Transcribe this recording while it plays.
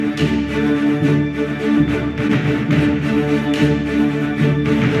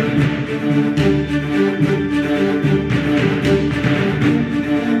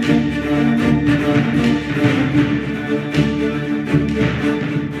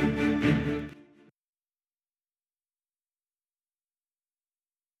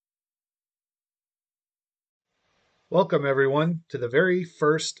Welcome, everyone, to the very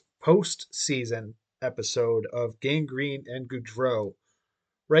first post-season episode of Gangrene and Goudreau,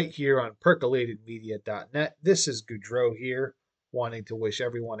 right here on percolatedmedia.net. This is Goudreau here, wanting to wish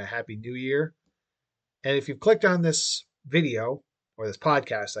everyone a happy new year. And if you've clicked on this video, or this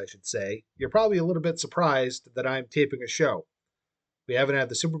podcast, I should say, you're probably a little bit surprised that I'm taping a show. We haven't had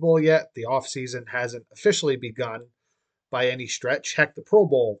the Super Bowl yet. The off-season hasn't officially begun by any stretch. Heck, the Pro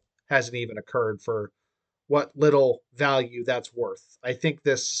Bowl hasn't even occurred for what little value that's worth. I think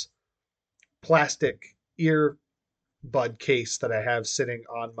this plastic earbud case that I have sitting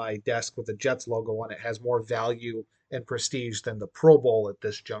on my desk with the Jets logo on it has more value and prestige than the Pro Bowl at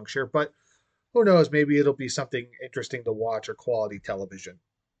this juncture, but who knows? Maybe it'll be something interesting to watch or quality television.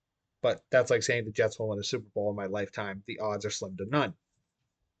 But that's like saying the Jets will win a Super Bowl in my lifetime. The odds are slim to none.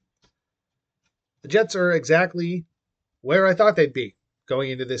 The Jets are exactly where I thought they'd be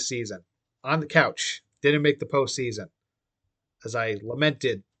going into this season. On the couch. Didn't make the postseason, as I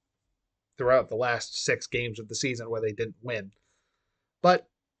lamented throughout the last 6 games of the season where they didn't win. But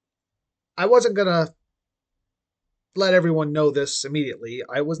I wasn't going to let everyone know this immediately.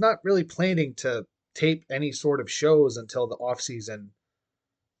 I was not really planning to tape any sort of shows until the offseason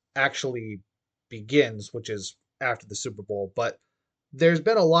actually begins, which is after the Super Bowl. But there's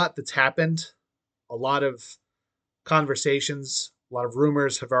been a lot that's happened, a lot of conversations, a lot of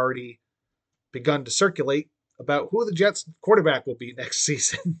rumors have already begun to circulate about who the Jets quarterback will be next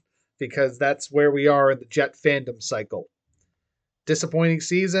season, because that's where we are in the Jet fandom cycle. Disappointing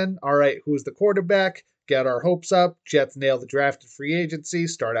season. All right, who's the quarterback? Get our hopes up. Jets nail the draft and free agency,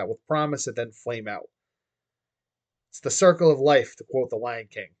 start out with promise, and then flame out. It's the circle of life, to quote the Lion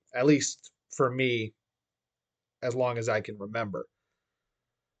King, at least for me, as long as I can remember.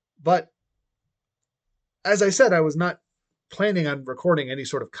 But as I said, I was not planning on recording any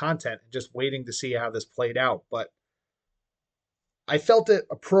sort of content and just waiting to see how this played out. But I felt it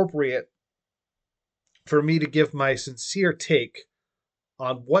appropriate for me to give my sincere take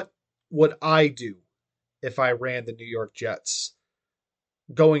on what would I do if I ran the New York Jets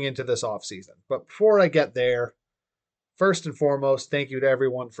going into this offseason. But before I get there, first and foremost, thank you to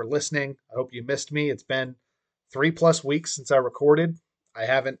everyone for listening. I hope you missed me. It's been 3+ weeks since I recorded. I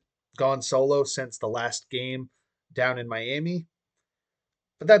haven't gone solo since the last game down in Miami.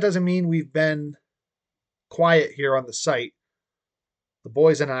 But that doesn't mean we've been quiet here on the site. The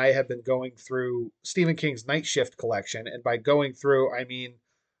boys and I have been going through Stephen King's Night Shift collection, and by going through, I mean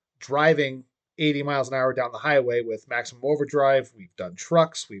driving 80 miles an hour down the highway with Maximum Overdrive. We've done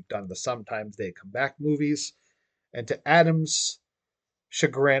trucks. We've done the Sometimes They Come Back movies. And to Adam's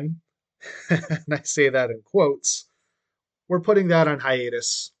chagrin, and I say that in quotes, we're putting that on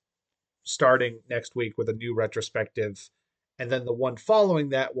hiatus starting next week with a new retrospective. And then the one following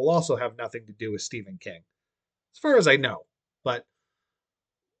that will also have nothing to do with Stephen King, as far as I know. But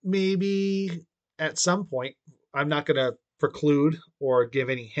maybe at some point, I'm not going to preclude or give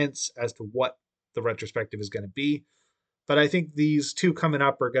any hints as to what the retrospective is going to be. But I think these two coming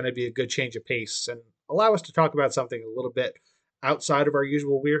up are going to be a good change of pace and allow us to talk about something a little bit outside of our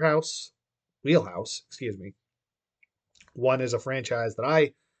usual wheelhouse, excuse me. One is a franchise that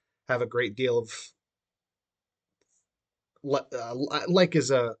I have a great deal of like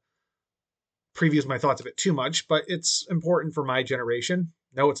is a previews my thoughts of it too much, but it's important for my generation.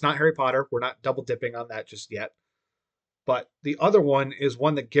 No, it's not Harry Potter. We're not double dipping on that just yet. But the other one is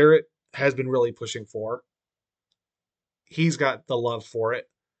one that Garrett has been really pushing for. He's got the love for it.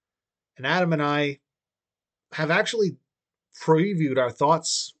 And Adam and I have actually previewed our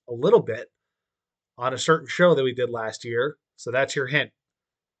thoughts a little bit on a certain show that we did last year. So that's your hint.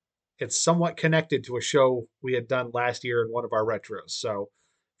 It's somewhat connected to a show we had done last year in one of our retros. So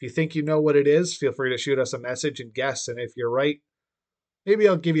if you think you know what it is, feel free to shoot us a message and guess. And if you're right, maybe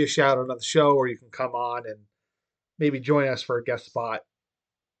I'll give you a shout out on the show, or you can come on and maybe join us for a guest spot,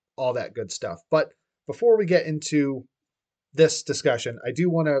 all that good stuff. But before we get into this discussion, I do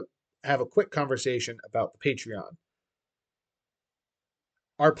want to have a quick conversation about the Patreon.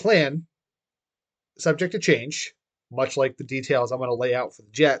 Our plan, subject to change, much like the details I'm going to lay out for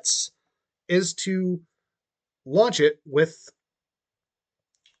the Jets, is to launch it with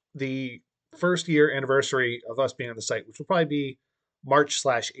the first year anniversary of us being on the site, which will probably be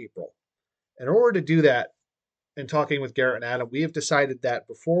March/April. In order to do that, in talking with Garrett and Adam, we have decided that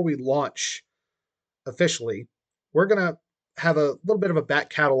before we launch officially, we're going to have a little bit of a back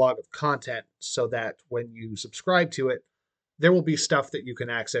catalog of content so that when you subscribe to it, there will be stuff that you can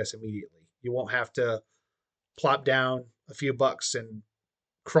access immediately. You won't have to plop down a few bucks and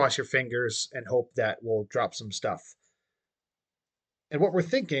cross your fingers and hope that we'll drop some stuff. And what we're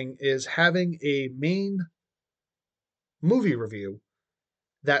thinking is having a main movie review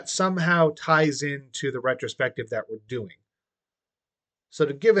that somehow ties into the retrospective that we're doing. So,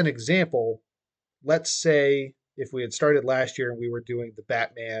 to give an example, let's say if we had started last year and we were doing the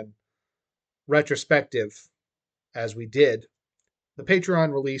Batman retrospective as we did, the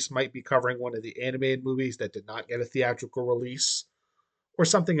Patreon release might be covering one of the animated movies that did not get a theatrical release or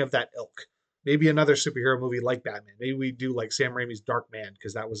something of that ilk. Maybe another superhero movie like Batman. Maybe we do like Sam Raimi's Dark Man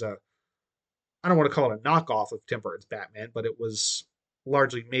because that was I don't want to call it a knockoff of Tim Burton's Batman, but it was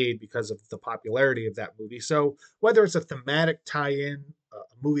largely made because of the popularity of that movie. So whether it's a thematic tie-in, a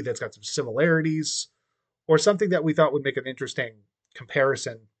movie that's got some similarities, or something that we thought would make an interesting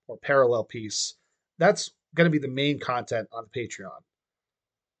comparison or parallel piece, that's going to be the main content on the Patreon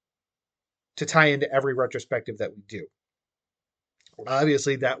to tie into every retrospective that we do.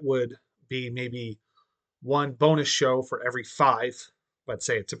 Obviously, that would be maybe one bonus show for every five, let's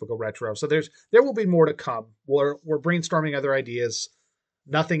say a typical retro. So there will be more to come. We're brainstorming other ideas.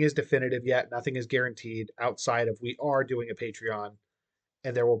 Nothing is definitive yet. Nothing is guaranteed outside of we are doing a Patreon,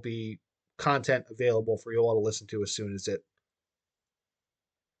 and there will be content available for you all to listen to as soon as it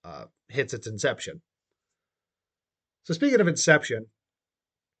hits its inception. So speaking of inception,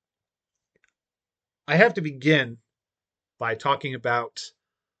 I have to begin by talking about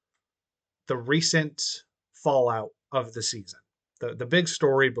the recent fallout of the season. The big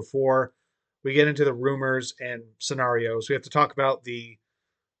story before we get into the rumors and scenarios, we have to talk about the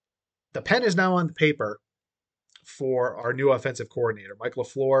pen is now on the paper for our new offensive coordinator. Mike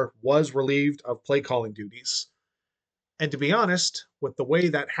LaFleur was relieved of play calling duties. And to be honest, with the way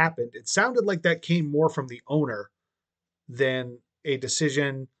that happened, it sounded like that came more from the owner than a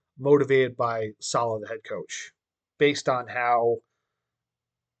decision motivated by Saleh, the head coach, based on how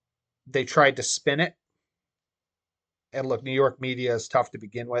they tried to spin it. And look, New York media is tough to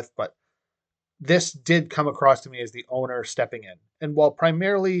begin with, but this did come across to me as the owner stepping in. And while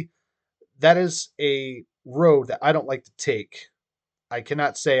primarily that is a road that I don't like to take, I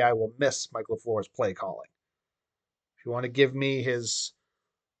cannot say I will miss Mike LaFleur's play calling. If you want to give me his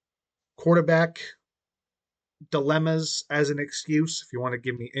quarterback dilemmas as an excuse, if you want to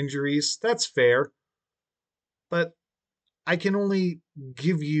give me injuries, that's fair. But I can only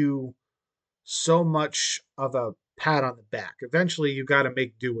give you so much of a pat on the back. Eventually, you got to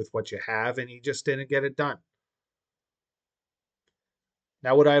make do with what you have, and he just didn't get it done.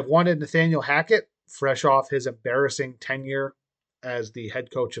 Now, would I have wanted Nathaniel Hackett, fresh off his embarrassing tenure as the head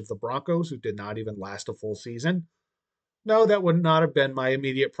coach of the Broncos, who did not even last a full season? No, that would not have been my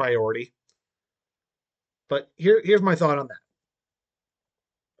immediate priority. But here's my thought on that.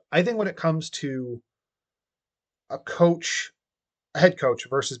 I think when it comes to a coach, a head coach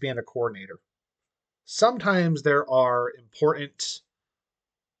versus being a coordinator, sometimes there are important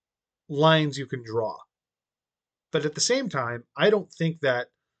lines you can draw. But at the same time, I don't think that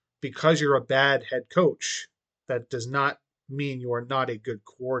because you're a bad head coach, that does not mean you are not a good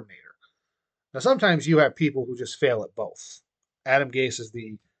coordinator. Now, sometimes you have people who just fail at both. Adam Gase is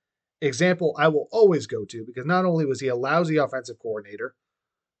the example I will always go to because not only was he a lousy offensive coordinator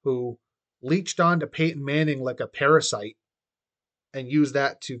who leached on to Peyton Manning like a parasite and used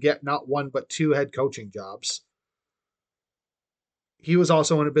that to get not one but two head coaching jobs, he was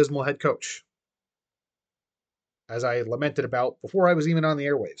also an abysmal head coach, as I lamented about before I was even on the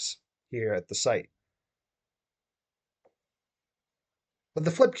airwaves here at the site. But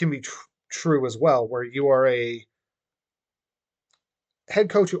the flip can be true as well, where you are a head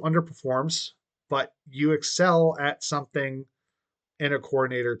coach who underperforms, but you excel at something in a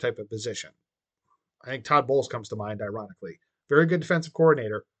coordinator type of position. I think Todd Bowles comes to mind, ironically. Very good defensive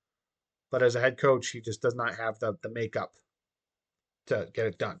coordinator, but as a head coach, he just does not have the makeup to get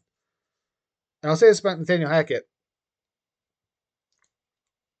it done. And I'll say this about Nathaniel Hackett.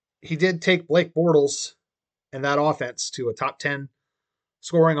 He did take Blake Bortles and that offense to a top 10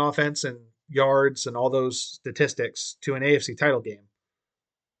 scoring offense and yards and all those statistics to an AFC title game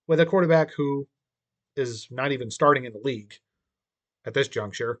with a quarterback who is not even starting in the league at this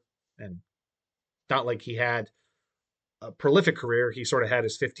juncture. And not like he had a prolific career. He sort of had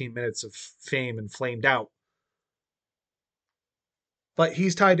his 15 minutes of fame and flamed out. But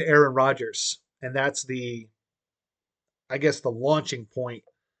he's tied to Aaron Rodgers. And that's I guess, the launching point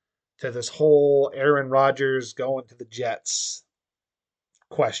to this whole Aaron Rodgers going to the Jets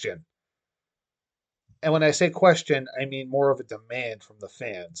question. And when I say question, I mean more of a demand from the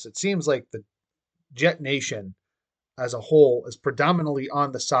fans. It seems like the Jet Nation as a whole is predominantly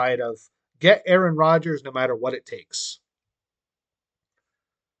on the side of get Aaron Rodgers no matter what it takes.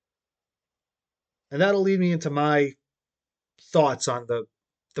 And that'll lead me into my thoughts on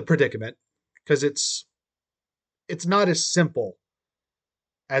the predicament, because it's not as simple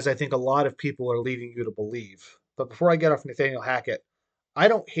as I think a lot of people are leading you to believe. But before I get off Nathaniel Hackett, I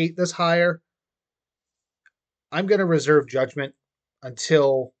don't hate this hire. I'm going to reserve judgment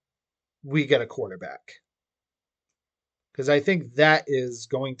until we get a quarterback. Because I think that is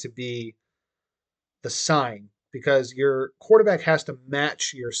going to be the sign, because your quarterback has to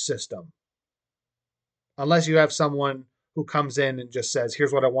match your system. Unless you have someone who comes in and just says,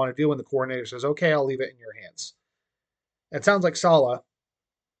 here's what I want to do, and the coordinator says, okay, I'll leave it in your hands. It sounds like Saleh,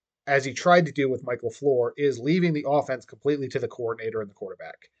 as he tried to do with Michael Floor, is leaving the offense completely to the coordinator and the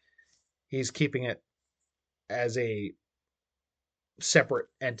quarterback. He's keeping it as a separate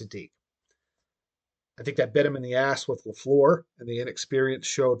entity. I think that bit him in the ass with LaFleur, and the inexperience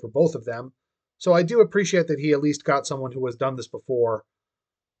showed for both of them. So I do appreciate that he at least got someone who has done this before.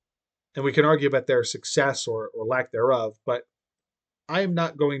 And we can argue about their success or lack thereof, but I am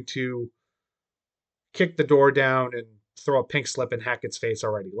not going to kick the door down and throw a pink slip in Hackett's face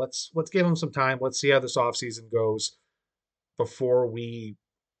already. Let's give him some time. Let's see how this offseason goes before we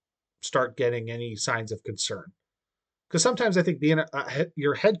start getting any signs of concern. Because sometimes I think being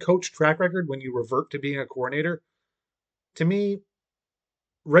your head coach track record, when you revert to being a coordinator, to me,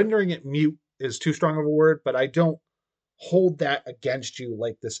 rendering it mute is too strong of a word, but I don't hold that against you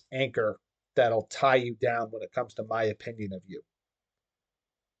like this anchor that'll tie you down when it comes to my opinion of you.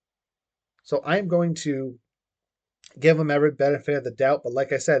 So I'm going to give him every benefit of the doubt, but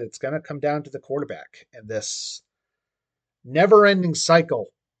like I said, it's going to come down to the quarterback and this never-ending cycle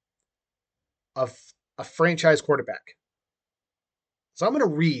of a franchise quarterback. So I'm going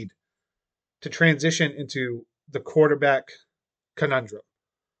to read to transition into the quarterback conundrum.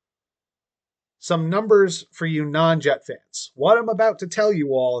 Some numbers for you non-Jet fans. What I'm about to tell you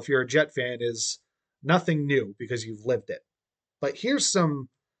all, if you're a Jet fan, is nothing new because you've lived it. But here's some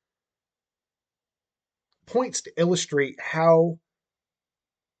points to illustrate how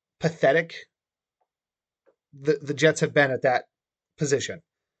pathetic the Jets have been at that position.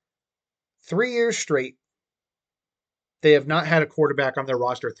 3 years straight, they have not had a quarterback on their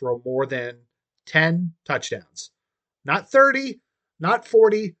roster throw more than 10 touchdowns. Not 30, not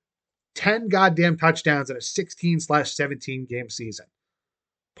 40, 10 goddamn touchdowns in a 16/17 game season.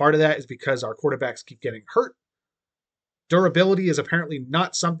 Part of that is because our quarterbacks keep getting hurt. Durability is apparently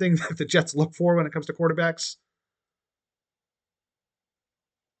not something that the Jets look for when it comes to quarterbacks.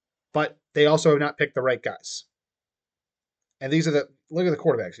 But they also have not picked the right guys. And these are look at the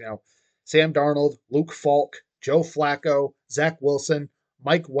quarterbacks, Sam Darnold, Luke Falk, Joe Flacco, Zach Wilson,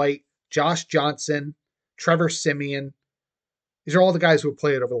 Mike White, Josh Johnson, Trevor Siemian. These are all the guys who have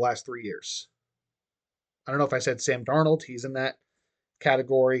played over the last 3 years. I don't know if I said Sam Darnold. He's in that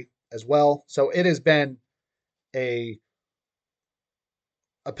category as well. So it has been a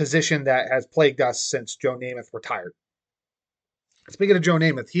position that has plagued us since Joe Namath retired. Speaking of Joe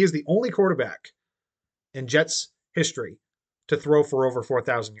Namath, he is the only quarterback in Jets history to throw for over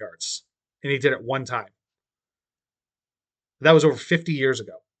 4,000 yards. And he did it one time. That was over 50 years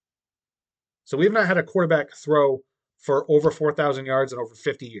ago. So we've not had a quarterback throw for over 4,000 yards in over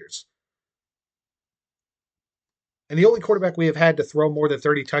 50 years. And the only quarterback we have had to throw more than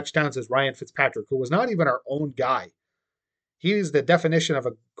 30 touchdowns is Ryan Fitzpatrick, who was not even our own guy. He is the definition of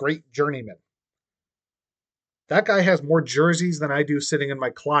a great journeyman. That guy has more jerseys than I do sitting in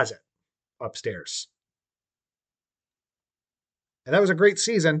my closet upstairs. And that was a great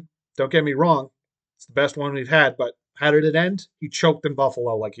season. Don't get me wrong. It's the best one we've had, but how did it end? He choked in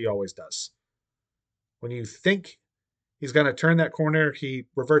Buffalo like he always does. When you think he's going to turn that corner, he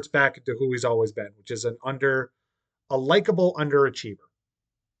reverts back into who he's always been, which is a likable underachiever.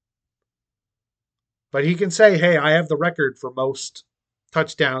 But he can say, hey, I have the record for most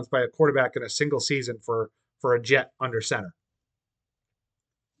touchdowns by a quarterback in a single season for a Jet under center.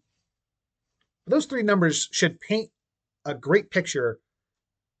 Those three numbers should paint a great picture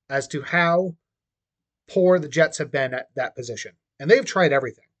as to how poor the Jets have been at that position. And they've tried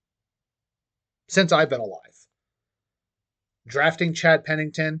everything since I've been alive. Drafting Chad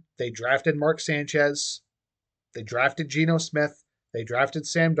Pennington, they drafted Mark Sanchez, they drafted Geno Smith, they drafted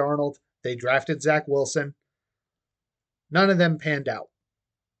Sam Darnold, they drafted Zach Wilson. None of them panned out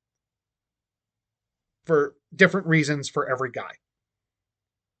for different reasons for every guy.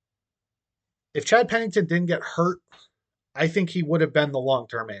 If Chad Pennington didn't get hurt, I think he would have been the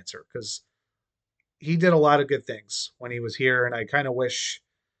long-term answer because he did a lot of good things when he was here, and I kind of wish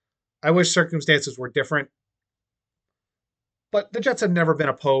circumstances were different. But the Jets have never been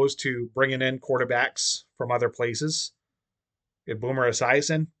opposed to bringing in quarterbacks from other places. We had Boomer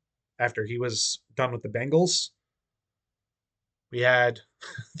Esiason after he was done with the Bengals. We had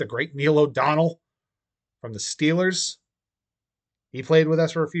the great Neil O'Donnell from the Steelers. He played with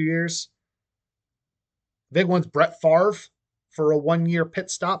us for a few years. Big one's Brett Favre for a 1-year pit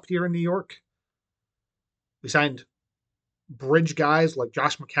stop here in New York. We signed bridge guys like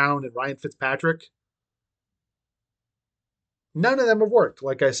Josh McCown and Ryan Fitzpatrick. None of them have worked,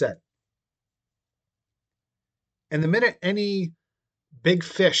 like I said. And the minute any big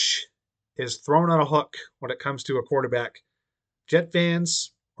fish is thrown on a hook when it comes to a quarterback, Jet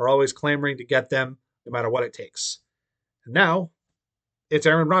fans are always clamoring to get them no matter what it takes. And now it's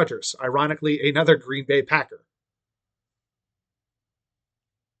Aaron Rodgers, ironically another Green Bay Packer.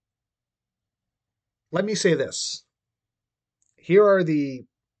 Let me say this. Here are the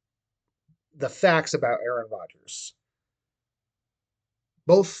facts about Aaron Rodgers.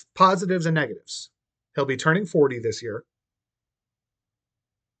 Both positives and negatives. He'll be turning 40 this year.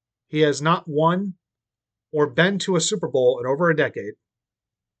 He has not won or been to a Super Bowl in over a decade.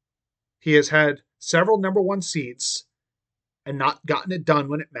 He has had several number one seeds and not gotten it done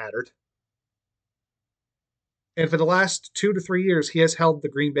when it mattered. And for the last 2 to 3 years, he has held the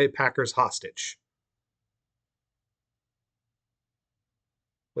Green Bay Packers hostage.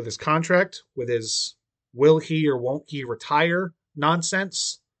 With his contract, with his will he or won't he retire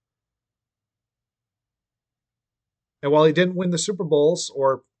nonsense. And while he didn't win the Super Bowls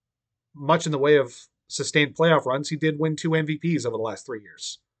or much in the way of sustained playoff runs, he did win 2 MVPs over the last 3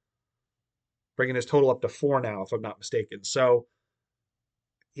 years, bringing his total up to 4 now, if I'm not mistaken. So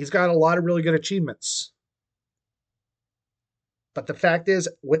he's got a lot of really good achievements. But the fact is,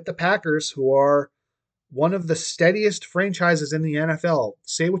 with the Packers, who are one of the steadiest franchises in the NFL,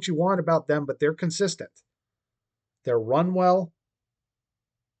 say what you want about them, but they're consistent. They're run well.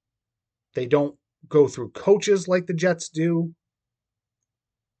 They don't go through coaches like the Jets do.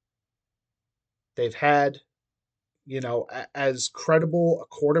 They've had, as credible a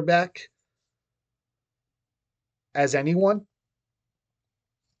quarterback as anyone.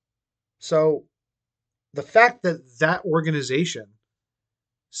 So the fact that that organization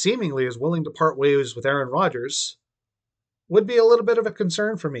seemingly is willing to part ways with Aaron Rodgers would be a little bit of a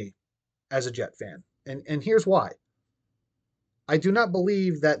concern for me as a Jet fan. And here's why. I do not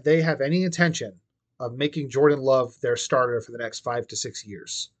believe that they have any intention of making Jordan Love their starter for the next 5 to 6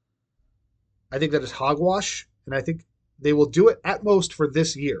 years. I think that is hogwash, and I think they will do it at most for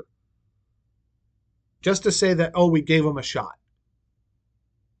this year. Just to say that, we gave him a shot.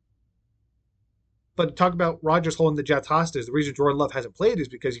 But talk about Rodgers holding the Jets hostage. The reason Jordan Love hasn't played is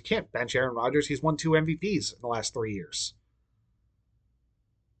because you can't bench Aaron Rodgers. He's won 2 MVPs in the last 3 years.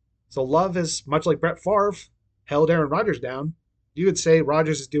 So Love is, much like Brett Favre, held Aaron Rodgers down. You would say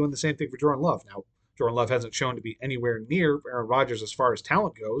Rodgers is doing the same thing for Jordan Love. Now, Jordan Love hasn't shown to be anywhere near Aaron Rodgers as far as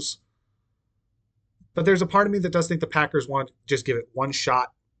talent goes. But there's a part of me that does think the Packers want to just give it one shot,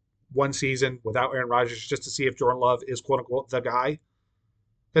 one season without Aaron Rodgers, just to see if Jordan Love is quote-unquote the guy.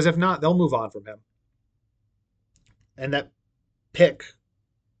 Because if not, they'll move on from him. And that pick,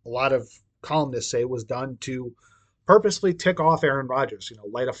 a lot of columnists say, was done to purposely tick off Aaron Rodgers,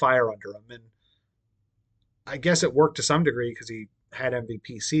 light a fire under him. And I guess it worked to some degree because he had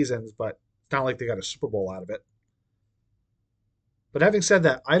MVP seasons, but it's not like they got a Super Bowl out of it. But having said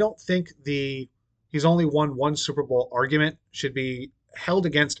that, I don't think he's only won 1 Super Bowl argument should be held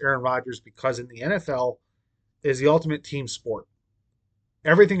against Aaron Rodgers, because in the NFL is the ultimate team sport.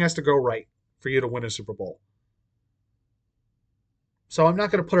 Everything has to go right for you to win a Super Bowl. So I'm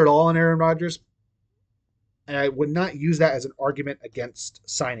not going to put it all on Aaron Rodgers, and I would not use that as an argument against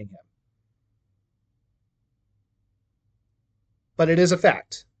signing him. But it is a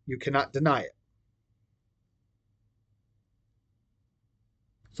fact. You cannot deny it.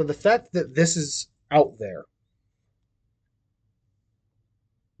 So the fact that this is out there,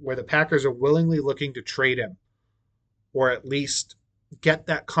 where the Packers are willingly looking to trade him, or at least get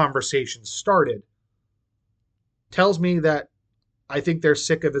that conversation started, tells me that I think they're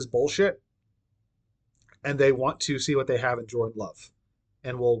sick of his bullshit, and they want to see what they have in Jordan Love,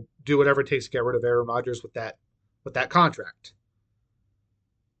 and will do whatever it takes to get rid of Aaron Rodgers with that contract.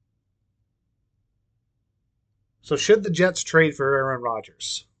 So should the Jets trade for Aaron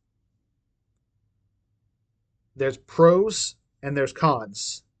Rodgers? There's pros and there's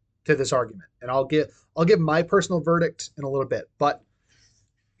cons to this argument, and I'll give my personal verdict in a little bit. But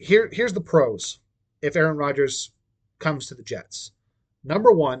here's the pros if Aaron Rodgers comes to the Jets.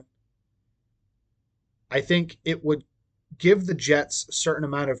 Number one, I think it would give the Jets a certain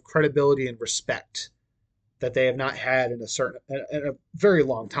amount of credibility and respect that they have not had in a very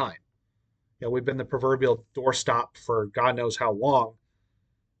long time. We've been the proverbial doorstop for God knows how long.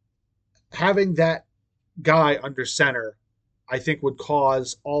 Having that guy under center, I think, would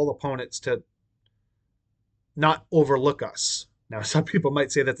cause all opponents to not overlook us. Now, some people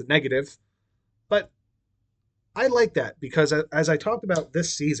might say that's a negative, but I like that because as I talked about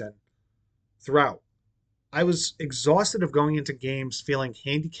this season throughout, I was exhausted of going into games feeling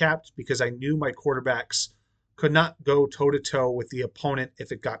handicapped because I knew my quarterbacks could not go toe to toe with the opponent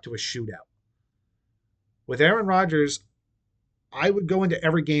if it got to a shootout. With Aaron Rodgers, I would go into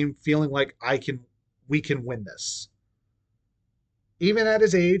every game feeling like we can win this. Even at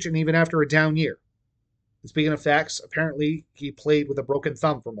his age and even after a down year. Speaking of facts, apparently he played with a broken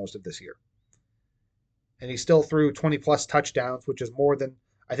thumb for most of this year. And he still threw 20 plus touchdowns, which is more than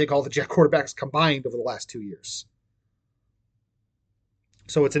I think all the Jet quarterbacks combined over the last 2 years.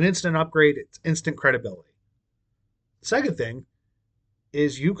 So it's an instant upgrade, it's instant credibility. The second thing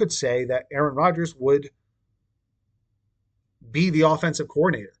is you could say that Aaron Rodgers would be the offensive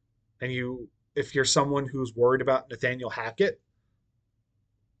coordinator. And if you're someone who's worried about Nathaniel Hackett,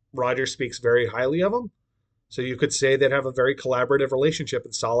 Rodgers speaks very highly of him. So you could say they'd have a very collaborative relationship,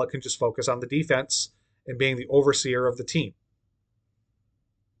 and Saleh can just focus on the defense and being the overseer of the team.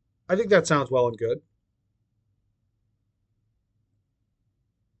 I think that sounds well and good.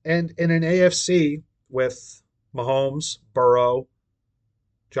 And in an AFC with Mahomes, Burrow,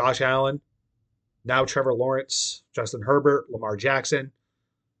 Josh Allen, now Trevor Lawrence, Justin Herbert, Lamar Jackson,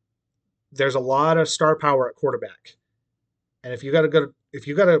 there's a lot of star power at quarterback. And if you got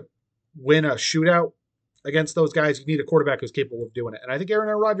to win a shootout against those guys, you need a quarterback who's capable of doing it. And I think Aaron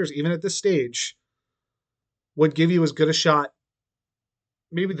Rodgers, even at this stage, would give you as good a shot,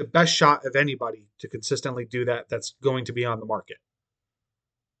 maybe the best shot of anybody to consistently do that that's going to be on the market.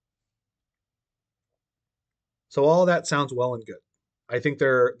 So all that sounds well and good. I think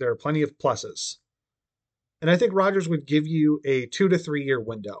there are plenty of pluses. And I think Rodgers would give you a 2 to 3 year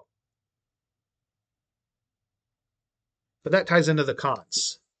window. But that ties into the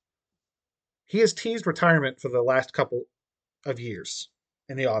cons. He has teased retirement for the last couple of years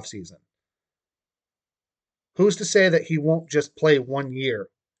in the offseason. Who's to say that he won't just play 1 year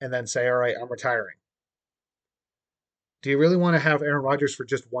and then say, all right, I'm retiring? Do you really want to have Aaron Rodgers for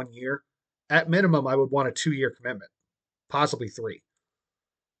just 1 year? At minimum, I would want a 2 year commitment, possibly 3.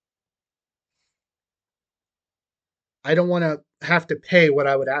 I don't want to have to pay what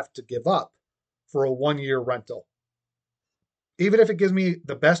I would have to give up for a 1 year rental. Even if it gives me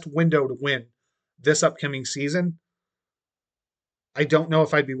the best window to win this upcoming season, I don't know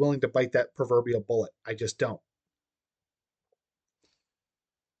if I'd be willing to bite that proverbial bullet. I just don't.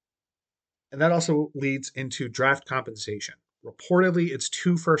 And that also leads into draft compensation. Reportedly, it's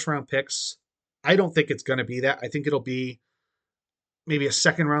 2 first-round picks. I don't think it's going to be that. I think it'll be maybe a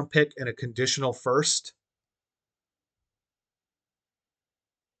second-round pick and a conditional first.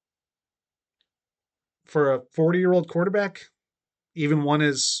 For a 40-year-old quarterback, even one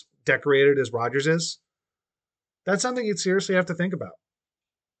as decorated as Rodgers is, that's something you'd seriously have to think about.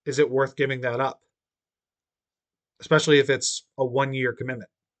 Is it worth giving that up? Especially if it's a 1 year commitment.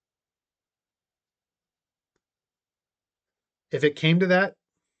 If it came to that,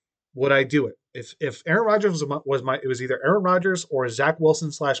 would I do it? If Aaron Rodgers it was either Aaron Rodgers or Zach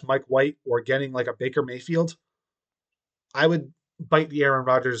Wilson / Mike White or getting like a Baker Mayfield, I would bite the Aaron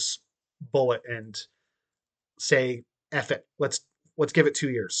Rodgers bullet and say, F it. Let's give it 2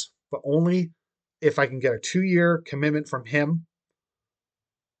 years. But only if I can get a 2 year commitment from him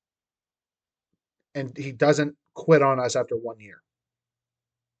and he doesn't quit on us after 1 year.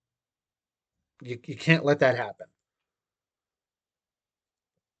 You can't let that happen.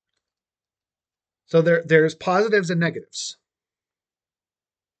 So there's positives and negatives.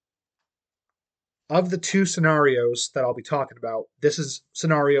 Of the 2 scenarios that I'll be talking about, this is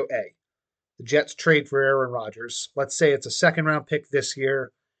scenario A. The Jets trade for Aaron Rodgers. Let's say it's a second-round pick this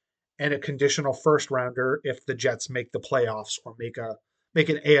year and a conditional first-rounder if the Jets make the playoffs or make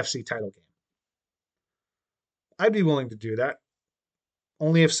an AFC title game. I'd be willing to do that,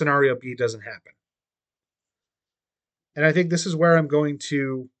 only if scenario B doesn't happen. And I think this is where I'm going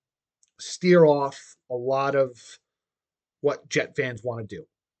to steer off a lot of what Jet fans want to do.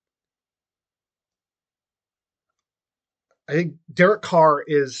 I think Derek Carr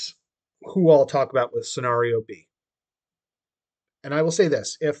is who I'll talk about with scenario B. And I will say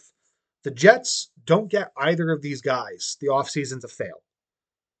this, if the Jets don't get either of these guys, the offseason's a fail.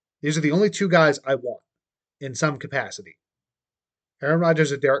 These are the only 2 guys I want in some capacity. Aaron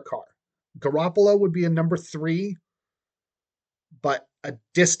Rodgers or Derek Carr. Garoppolo would be a number 3, but a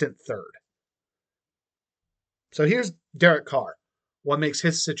distant third. So here's Derek Carr. What makes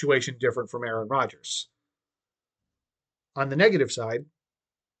his situation different from Aaron Rodgers? On the negative side,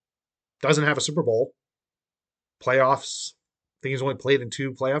 doesn't have a Super Bowl. Playoffs, I think he's only played in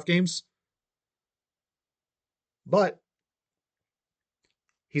 2 playoff games. But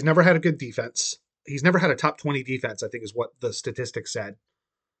he's never had a good defense. He's never had a top 20 defense, I think is what the statistics said.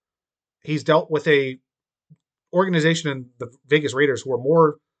 He's dealt with a organization in the Vegas Raiders who are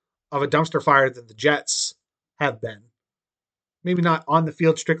more of a dumpster fire than the Jets have been. Maybe not on the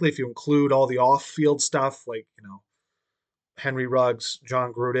field strictly if you include all the off-field stuff like, Henry Ruggs,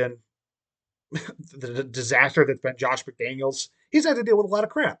 John Gruden, the disaster that's been Josh McDaniels. He's had to deal with a lot of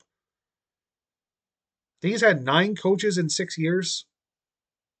crap. He's had 9 coaches in 6 years,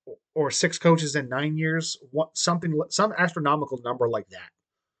 or 6 coaches in 9 years, some astronomical number like that.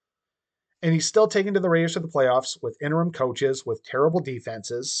 And he's still taken to the Raiders to the playoffs with interim coaches, with terrible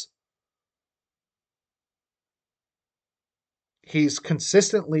defenses. He's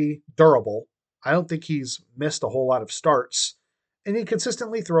consistently durable. I don't think he's missed a whole lot of starts. And he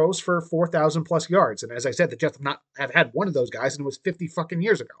consistently throws for 4,000 plus yards. And as I said, the Jets have had one of those guys, and it was 50 fucking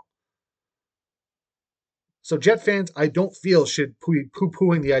years ago. So Jet fans, I don't feel should be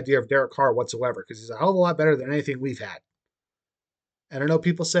poo-pooing the idea of Derek Carr whatsoever, because he's a hell of a lot better than anything we've had. And I know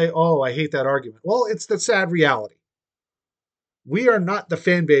people say, oh, I hate that argument. Well, it's the sad reality. We are not the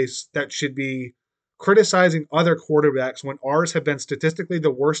fan base that should be criticizing other quarterbacks when ours have been statistically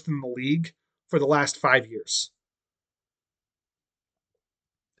the worst in the league for the last 5 years.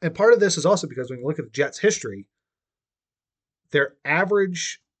 And part of this is also because when you look at the Jets' history, their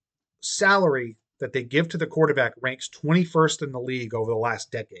average salary that they give to the quarterback ranks 21st in the league over the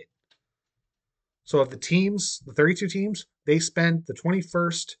last decade. So of the teams, the 32 teams, they spend the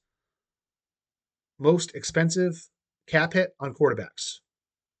 21st most expensive cap hit on quarterbacks,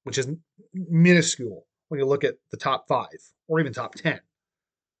 which is minuscule when you look at the top 5 or even top 10.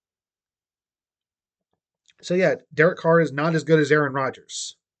 So yeah, Derek Carr is not as good as Aaron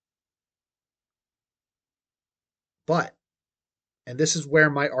Rodgers. But, and this is where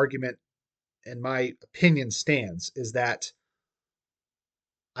my argument and my opinion stands, is that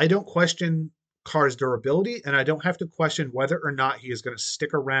I don't question Carr's durability, and I don't have to question whether or not he is going to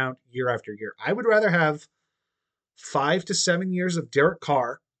stick around year after year. I would rather have 5 to 7 years of Derek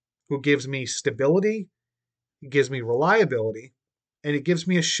Carr, who gives me stability, he gives me reliability, and it gives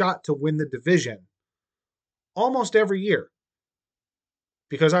me a shot to win the division almost every year.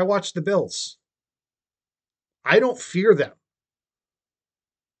 Because I watch the Bills. I don't fear them.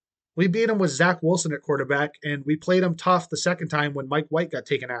 We beat them with Zach Wilson at quarterback, and we played them tough the second time when Mike White got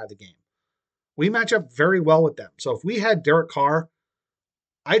taken out of the game. We match up very well with them. So if we had Derek Carr,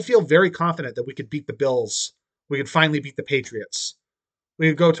 I'd feel very confident that we could beat the Bills. We could finally beat the Patriots. We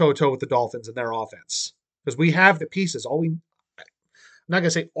could go toe-to-toe with the Dolphins and their offense. Because we have the pieces. I'm not going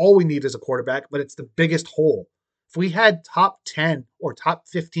to say all we need is a quarterback, but it's the biggest hole. If we had top 10 or top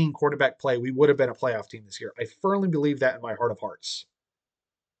 15 quarterback play, we would have been a playoff team this year. I firmly believe that in my heart of hearts.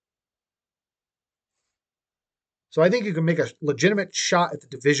 So I think you can make a legitimate shot at the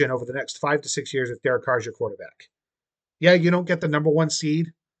division over the next 5 to 6 years if Derek Carr is your quarterback. Yeah, you don't get the number 1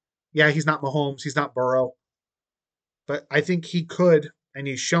 seed. Yeah, he's not Mahomes. He's not Burrow. But I think he could, and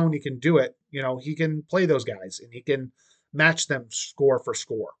he's shown he can do it. He can play those guys, and he can match them score for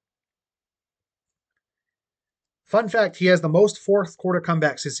score. Fun fact, he has the most fourth quarter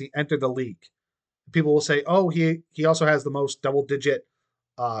comebacks since he entered the league. People will say, oh, he also has the most double-digit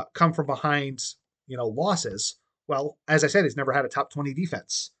come from behind, losses. Well, as I said, he's never had a top 20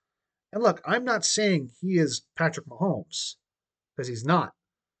 defense. And look, I'm not saying he is Patrick Mahomes, because he's not.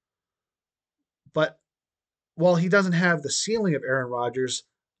 But while he doesn't have the ceiling of Aaron Rodgers,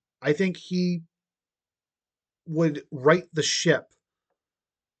 I think he would right the ship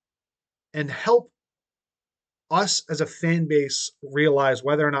and help us as a fan base realize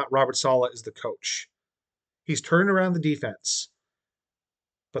whether or not Robert Saleh is the coach. He's turned around the defense,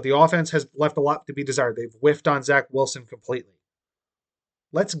 but the offense has left a lot to be desired. They've whiffed on Zach Wilson completely.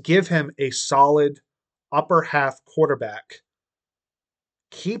 Let's give him a solid upper half quarterback.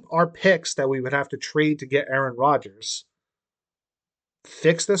 Keep our picks that we would have to trade to get Aaron Rodgers.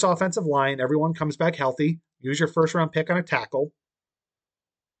 Fix this offensive line. Everyone comes back healthy. Use your first round pick on a tackle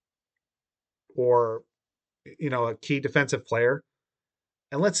or, a key defensive player.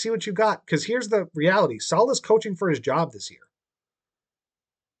 And let's see what you got. Because here's the reality. Saleh's coaching for his job this year.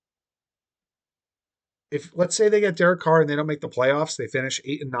 If, let's say they get Derek Carr and they don't make the playoffs, they finish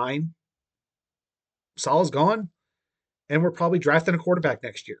 8-9, Saleh's gone, and we're probably drafting a quarterback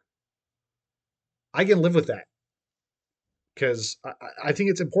next year. I can live with that. Because I think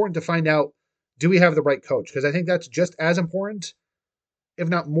it's important to find out, do we have the right coach? Because I think that's just as important, if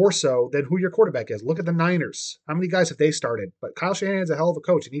not more so, than who your quarterback is. Look at the Niners. How many guys have they started? But Kyle Shanahan's a hell of a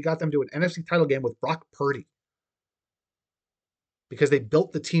coach, and he got them to an NFC title game with Brock Purdy. because they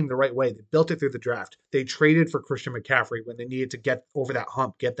built the team the right way. They built it through the draft. They traded for Christian McCaffrey when they needed to get over that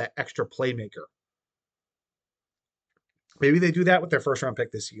hump, get that extra playmaker. Maybe they do that with their first round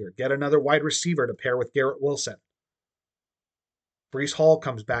pick this year. Get another wide receiver to pair with Garrett Wilson. Brees Hall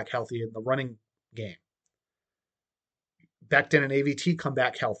comes back healthy in the running game. Becton and AVT come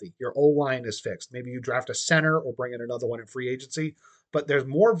back healthy. Your O-line is fixed. Maybe you draft a center or bring in another one in free agency. But there's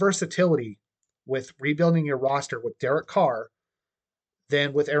more versatility with rebuilding your roster with Derek Carr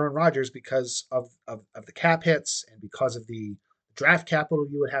than with Aaron Rodgers because of the cap hits and because of the draft capital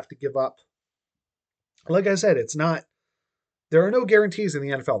you would have to give up. Like I said, there are no guarantees in the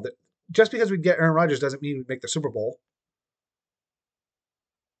NFL. Just because we get Aaron Rodgers doesn't mean we make the Super Bowl.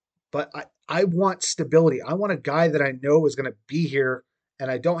 But I want stability. I want a guy that I know is going to be here, and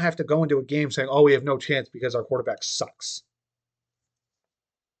I don't have to go into a game saying, oh, we have no chance because our quarterback sucks.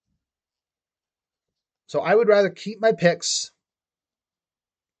 So I would rather keep my picks,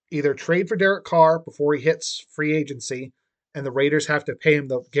 either trade for Derek Carr before he hits free agency and the Raiders have to pay him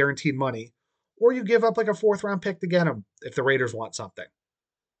the guaranteed money, or you give up like a fourth round pick to get him if the Raiders want something.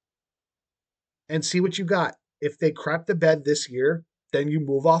 And see what you got. If they crap the bed this year, then you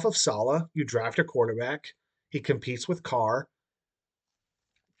move off of Saleh, you draft a quarterback, he competes with Carr,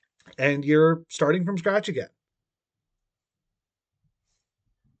 and you're starting from scratch again.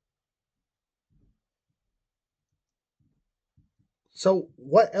 So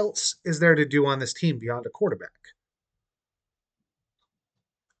what else is there to do on this team beyond a quarterback?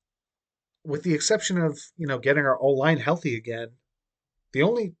 With the exception of, getting our O-line healthy again, the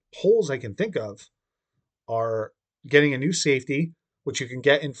only holes I can think of are getting a new safety, which you can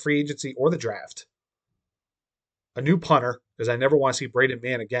get in free agency or the draft, a new punter, because I never want to see Braden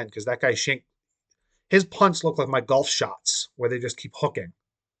Mann again, because that guy his punts look like my golf shots, where they just keep hooking,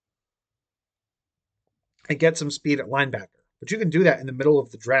 and get some speed at linebacker. But you can do that in the middle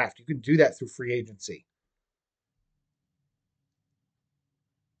of the draft. You can do that through free agency.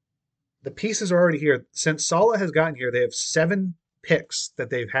 The pieces are already here. Since Saleh has gotten here, they have 7 picks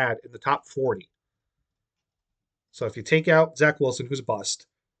that they've had in the top 40. So if you take out Zach Wilson, who's a bust,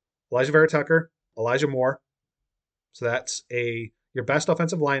 Elijah Vera Tucker, Elijah Moore, so that's your best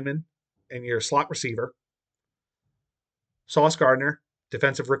offensive lineman and your slot receiver. Sauce Gardner,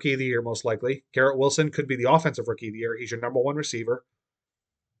 defensive rookie of the year, most likely. Garrett Wilson could be the offensive rookie of the year. He's your number 1 receiver.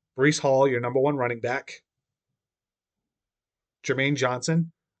 Brees Hall, your number 1 running back. Jermaine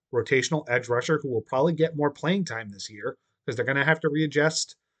Johnson, rotational edge rusher, who will probably get more playing time this year because they're going to have to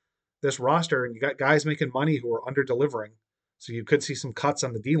readjust this roster. And you got guys making money who are under delivering. So you could see some cuts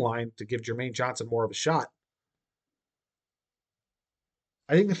on the D line to give Jermaine Johnson more of a shot.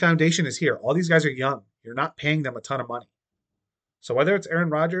 I think the foundation is here. All these guys are young. You're not paying them a ton of money. So whether it's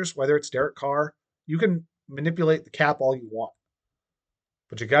Aaron Rodgers, whether it's Derek Carr, you can manipulate the cap all you want.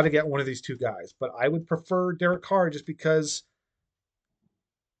 But you got to get one of these two guys. But I would prefer Derek Carr just because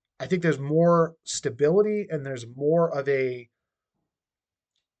I think there's more stability and there's more of a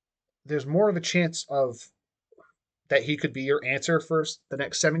chance of that he could be your answer for the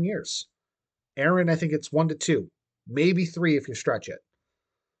next 7 years. Aaron, I think it's 1 to 2, maybe 3 if you stretch it.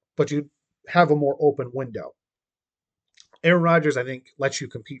 But you have a more open window. Aaron Rodgers, I think, lets you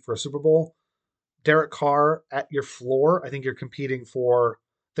compete for a Super Bowl. Derek Carr, at your floor, I think you're competing for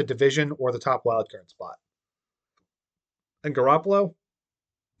the division or the top wildcard spot. And Garoppolo,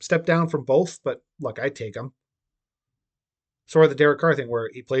 step down from both, but look, I'd take him. Sort of the Derek Carr thing where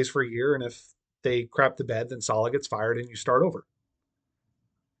he plays for a year, and if they crap the bed, then Saleh gets fired and you start over.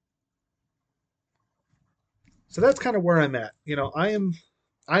 So that's kind of where I'm at.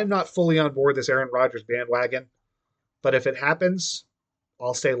 I'm not fully on board this Aaron Rodgers bandwagon, but if it happens,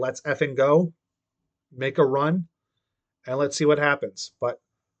 I'll say let's effing go, make a run, and let's see what happens. But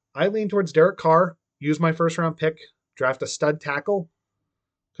I lean towards Derek Carr, use my first round pick, draft a stud tackle,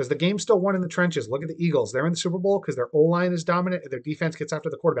 because the game's still won in the trenches. Look at the Eagles. They're in the Super Bowl because their O-line is dominant and their defense gets after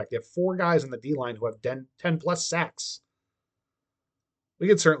the quarterback. They have 4 guys in the D-line who have 10 plus sacks. We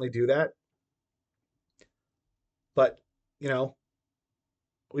could certainly do that. But,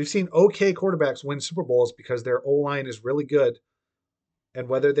 we've seen okay quarterbacks win Super Bowls because their O-line is really good. And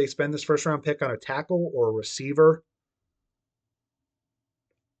whether they spend this first round pick on a tackle or a receiver,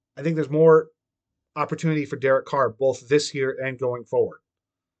 I think there's more opportunity for Derek Carr both this year and going forward.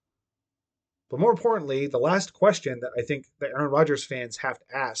 But more importantly, the last question that I think the Aaron Rodgers fans have to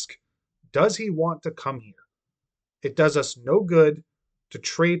ask, does he want to come here? It does us no good to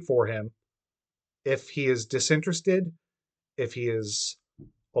trade for him if he is disinterested, if he is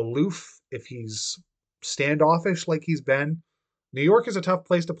aloof, if he's standoffish like he's been. New York is a tough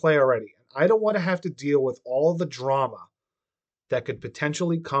place to play already. I don't want to have to deal with all the drama that could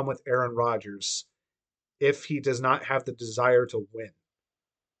potentially come with Aaron Rodgers if he does not have the desire to win.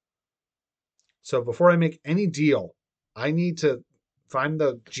 So before I make any deal, I need to find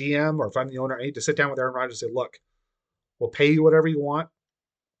the GM or find the owner. I need to sit down with Aaron Rodgers and say, look, we'll pay you whatever you want,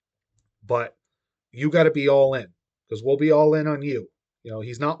 but you got to be all in because we'll be all in on you.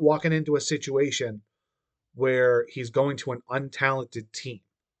 He's not walking into a situation where he's going to an untalented team.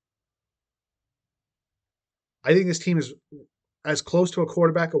 I think this team is as close to a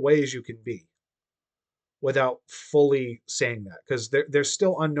quarterback away as you can be without fully saying that because there's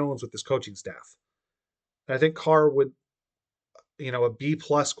still unknowns with this coaching staff. And I think Carr would, a B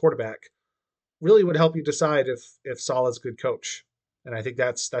plus quarterback really would help you decide if Saleh's a good coach. And I think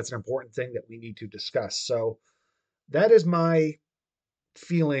that's an important thing that we need to discuss. So that is my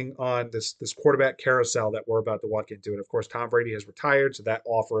feeling on this quarterback carousel that we're about to walk into. And of course, Tom Brady has retired, so that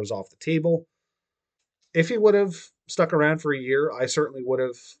offer is off the table. If he would have stuck around for a year, I certainly would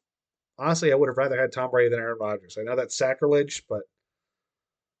have. Honestly, I would have rather had Tom Brady than Aaron Rodgers. I know that's sacrilege, but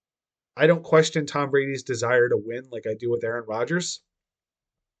I don't question Tom Brady's desire to win like I do with Aaron Rodgers.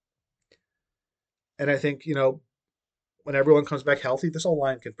 And I think, when everyone comes back healthy, this whole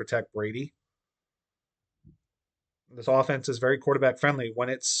line can protect Brady. This offense is very quarterback friendly when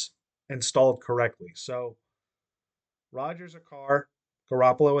it's installed correctly. So Rodgers a Carr,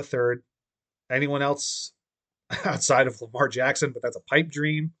 Garoppolo a third. Anyone else outside of Lamar Jackson, but that's a pipe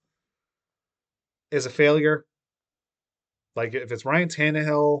dream, is a failure. Like if it's Ryan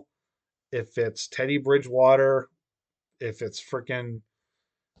Tannehill, if it's Teddy Bridgewater, if it's freaking,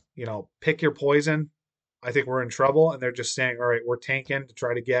 pick your poison, I think we're in trouble. And they're just saying, all right, we're tanking to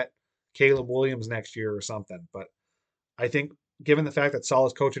try to get Caleb Williams next year or something. But I think given the fact that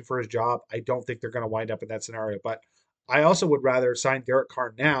Saleh's coaching for his job, I don't think they're going to wind up in that scenario. But I also would rather sign Derek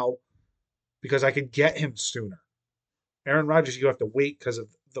Carr now because I could get him sooner. Aaron Rodgers, you have to wait because of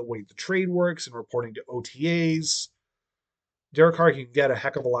the way the trade works and reporting to OTAs. Derek Carr can get a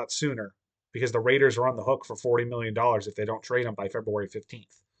heck of a lot sooner because the Raiders are on the hook for $40 million if they don't trade him by February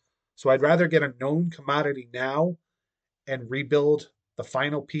 15th. So I'd rather get a known commodity now and rebuild the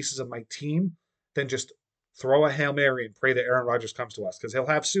final pieces of my team than just throw a Hail Mary and pray that Aaron Rodgers comes to us because he'll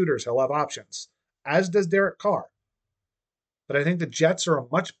have suitors, he'll have options, as does Derek Carr. But I think the Jets are a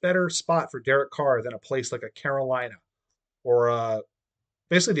much better spot for Derek Carr than a place like a Carolina or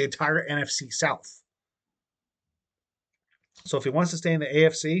basically the entire NFC South. So if he wants to stay in the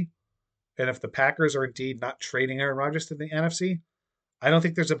AFC, and if the Packers are indeed not trading Aaron Rodgers to the NFC, I don't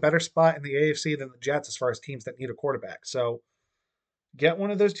think there's a better spot in the AFC than the Jets as far as teams that need a quarterback. So get one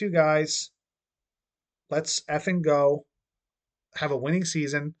of those two guys. Let's effing go. Have a winning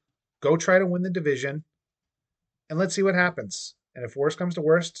season. Go try to win the division. And let's see what happens. And if worst comes to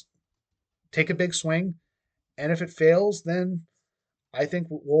worst, take a big swing. And if it fails, then I think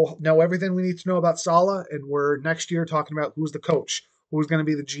we'll know everything we need to know about Saleh. And we're next year talking about who's the coach, who's going to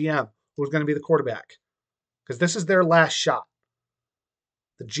be the GM, who's going to be the quarterback. Because this is their last shot.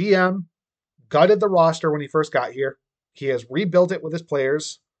 The GM gutted the roster when he first got here. He has rebuilt it with his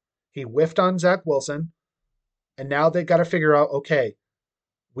players. He whiffed on Zach Wilson. And now they got to figure out, okay,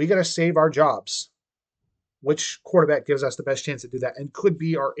 we got to save our jobs. Which quarterback gives us the best chance to do that and could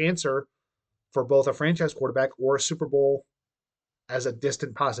be our answer for both a franchise quarterback or a Super Bowl as a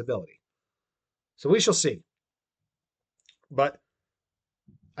distant possibility. So we shall see. But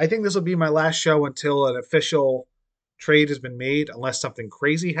I think this will be my last show until an official trade has been made, unless something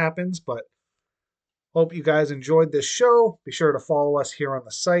crazy happens. But hope you guys enjoyed this show. Be sure to follow us here on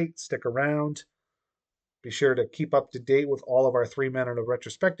the site. Stick around. Be sure to keep up to date with all of our 3 Minute of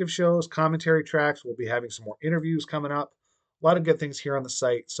Retrospective shows, commentary tracks. We'll be having some more interviews coming up. A lot of good things here on the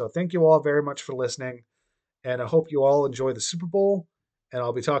site. So thank you all very much for listening. And I hope you all enjoy the Super Bowl. And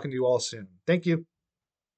I'll be talking to you all soon. Thank you.